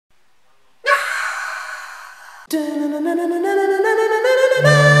That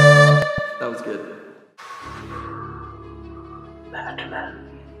was good. Mattman,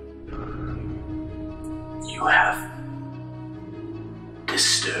 you have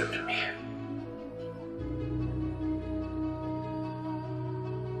disturbed me.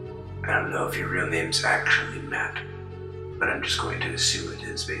 I don't know if your real name's actually Matt, but I'm just going to assume it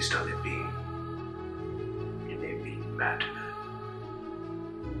is based on it being your name being Mattman.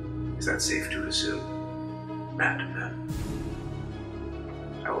 Is that safe to assume? Mattman.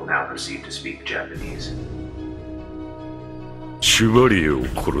 I will now proceed to speak Japanese. シュバリエを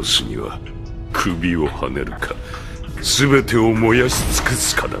殺すには首をはねるか全てを燃やし尽く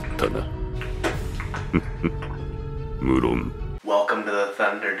すかだったな。無論。 Welcome to the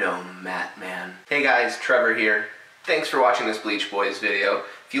Thunderdome, Mattman. Hey guys, Trevor here. Thanks for watching this Bleach Boys video.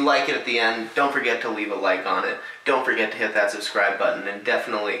 If you like it at the end, don't forget to leave a like on it. Don't forget to hit that subscribe button, and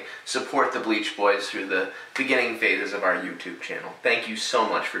definitely support the Bleach Boys through the beginning phases of our YouTube channel. Thank you so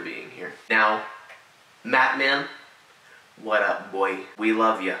much for being here. Now, Mattman, what up, boy? We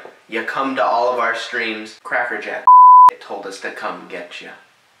love ya. You come to all of our streams. Crackerjack told us to come get ya.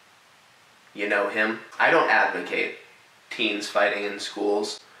 You know him? I don't advocate teens fighting in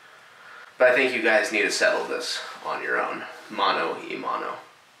schools, but I think you guys need to settle this on your own. Mono e mono.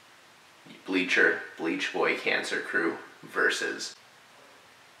 Bleach Boy Cancer Crew versus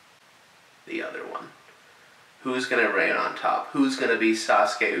the other one. Who's gonna reign on top? Who's gonna be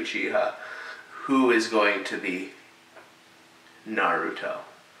Sasuke Uchiha? Who is going to be Naruto?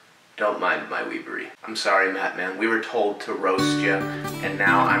 Don't mind my weebery. I'm sorry, Mattman. We were told to roast you, and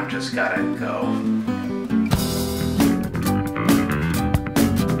now I'm just gotta go.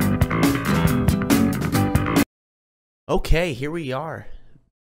 Okay, here we are.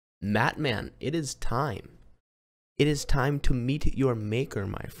 Mattman, it is time. It is time to meet your maker,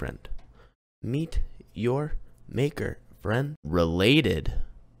 my friend. Meet your maker, friend. Related.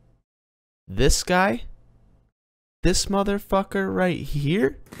 This guy? This motherfucker right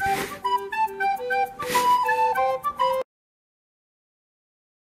here?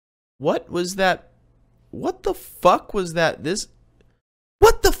 What was that? What the fuck was that?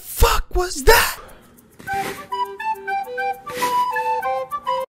 What the fuck was that?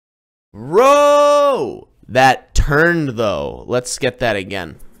 Bro! That turned though. Let's get that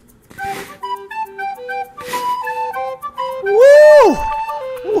again. Woo!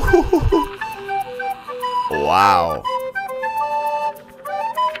 Wow.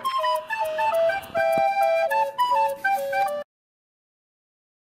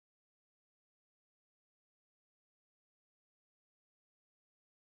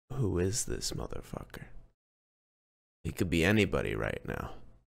 Who is this motherfucker? He could be anybody right now.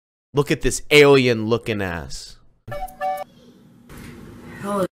 Look at this alien looking ass.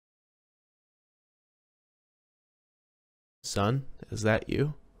 Hello. Son, is that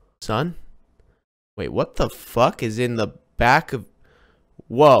you? Son? Wait, what the fuck is in the back of...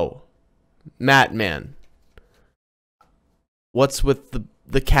 Whoa. Mattman. What's with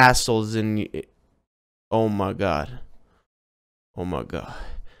the castles in... Oh my god. Oh my god.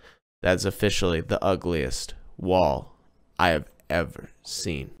 That's officially the ugliest wall I have ever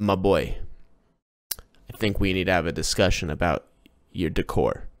seen. My boy, I think we need to have a discussion about your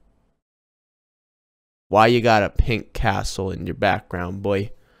decor. Why you got a pink castle in your background,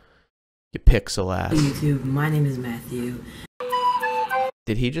 boy? You pixel ass. Hey YouTube, my name is Matthew.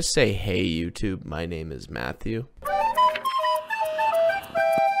 Did he just say, hey YouTube, my name is Matthew?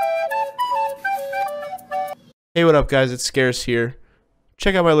 Hey, what up guys, it's Scarce here.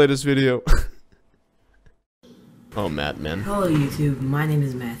 Check out my latest video. Oh, Mattman. Hello YouTube, my name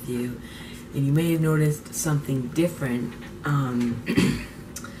is Matthew, and you may have noticed something different.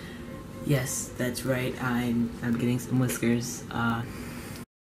 Yes, that's right, I'm getting some whiskers.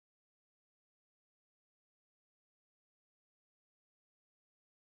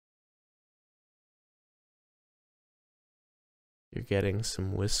 You're getting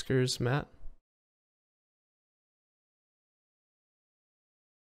some whiskers, Matt?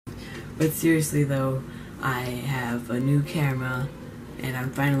 But seriously though, I have a new camera, and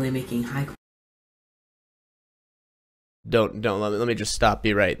I'm finally making high Don't let me just stop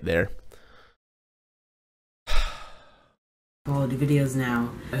you right there. quality videos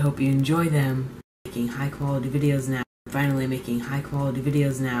now. I hope you enjoy them. Making high quality videos now. Finally making high quality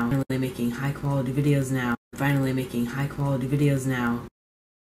videos now. Finally making high quality videos now. Finally making high quality videos now.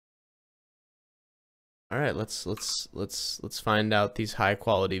 All right, let's find out these high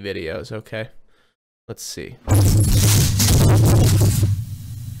quality videos, okay? Let's see.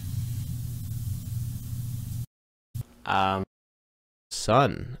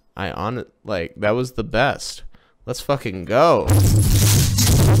 Son, like that was the best. Let's fucking go.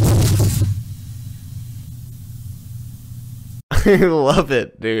 I love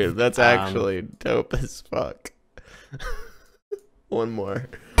it, dude. That's actually dope as fuck. One more.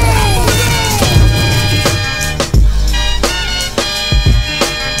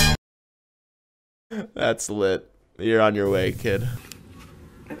 That's lit. You're on your way, kid.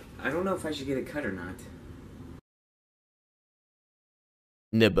 I don't know if I should get a cut or not.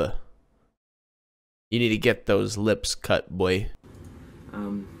 Nibba. You need to get those lips cut, boy.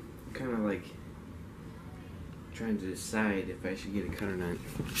 Kind of like trying to decide if I should get a cut or not.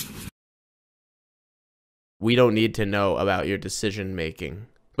 We don't need to know about your decision making.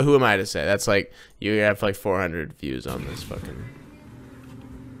 But who am I to say? That's like, you have like 400 views on this fucking...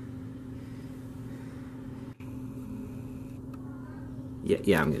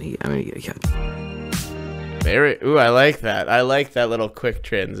 Yeah, I'm gonna get a cut. Very, ooh, I like that. I like that little quick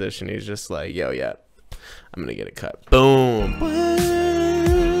transition. He's just like, yo, yeah, I'm gonna get a cut. Boom.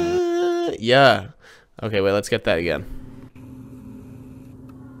 Yeah. Okay, wait, let's get that again.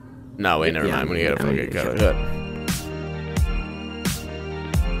 No, wait, never mind. I'm gonna get a fucking cut.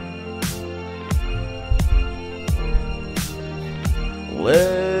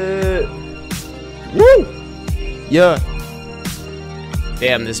 Lit. Woo! Yeah.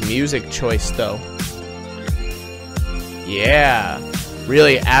 Damn, this music choice, though. Yeah.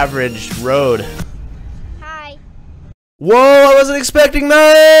 Really average road. Hi. Whoa, I wasn't expecting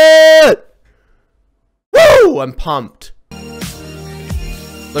that! Woo! I'm pumped.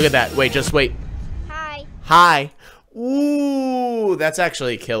 Look at that. Wait, just wait. Hi. Hi. Ooh, that's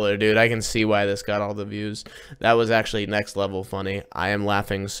actually killer, dude. I can see why this got all the views. That was actually next level funny. I am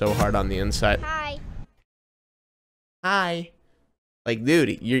laughing so hard on the inside. Hi. Hi. Like, dude,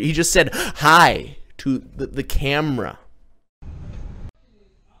 he just said hi to the camera.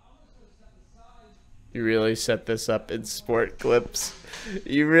 You really set this up in sport clips.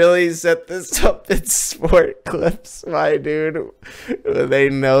 You really set this up in sport clips, my dude. They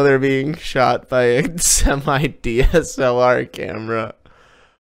know they're being shot by a semi-DSLR camera.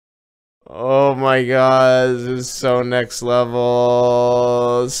 Oh my god, this is so next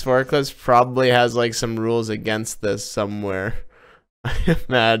level. Sport clips probably has like some rules against this somewhere. I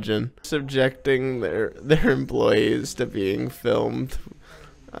imagine subjecting their employees to being filmed,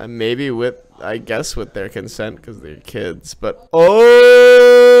 maybe with, I guess, with their consent because they're kids. But oh,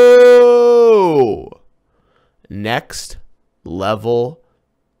 next level,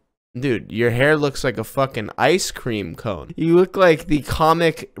 dude, your hair looks like a fucking ice cream cone. You look like the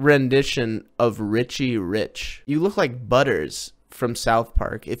comic rendition of Richie Rich. You look like Butters from South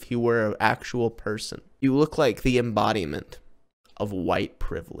Park if you were an actual person. You look like the embodiment of white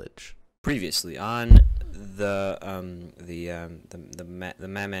privilege. Previously on the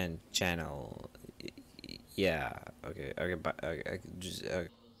Mattman channel. Yeah. Okay. Just.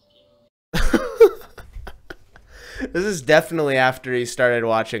 This is definitely after he started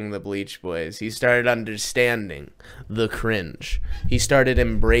watching the Bleach Boys. He started understanding the cringe. He started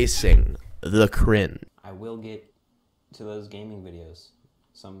embracing the cringe. I will get to those gaming videos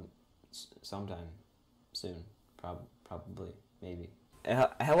sometime soon. Probably. Maybe.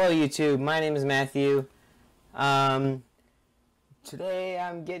 Hello YouTube, my name is Matthew. Today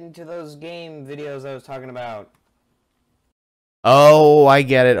I'm getting to those game videos I was talking about. Oh, I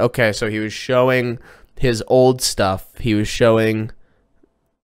get it. Okay, so he was showing his old stuff. He was showing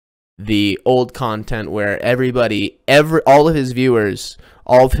the old content where all of his viewers,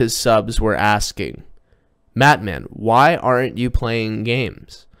 all of his subs were asking, Mattman, why aren't you playing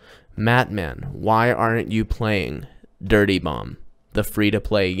games? Mattman, why aren't you playing Dirty Bomb, the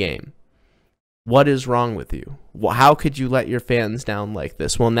free-to-play game? What is wrong with you? How could you let your fans down like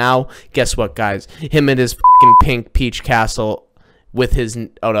this? Well, now, guess what, guys? Him and his fucking pink peach castle with his...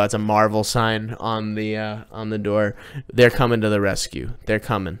 Oh, no, it's a Marvel sign on the door. They're coming to the rescue. They're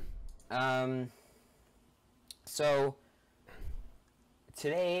coming. So,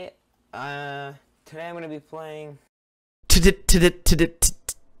 today I'm going to be playing...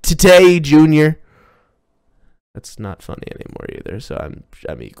 Today, Junior. That's not funny anymore either, so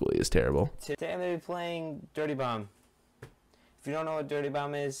I'm equally as terrible. Today I'm going to be playing Dirty Bomb. If you don't know what Dirty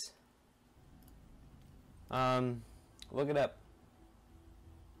Bomb is, look it up.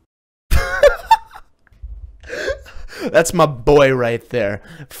 That's my boy right there.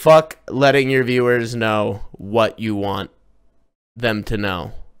 Fuck letting your viewers know what you want them to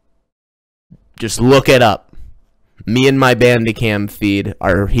know. Just look it up. Me and my Bandicam feed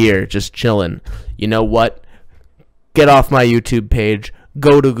are here just chilling. You know what? Get off my YouTube page,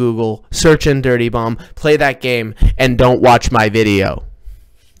 go to Google, search in Dirty Bomb, play that game, and don't watch my video.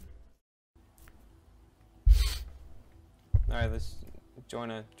 Alright, let's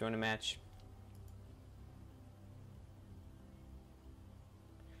join a match.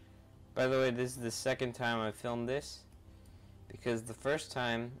 By the way, this is the second time I filmed this, because the first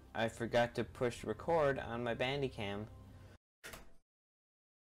time I forgot to push record on my Bandicam.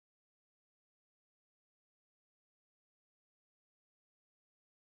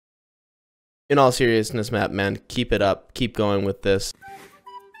 In all seriousness, Mattman, keep it up. Keep going with this.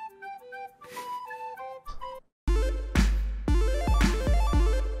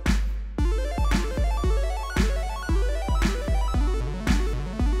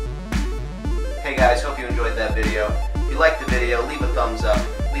 Hey guys, hope you enjoyed that video. If you liked the video, leave a thumbs up,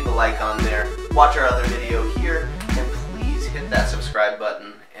 leave a like on there, watch our other video here, and please hit that subscribe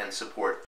button and support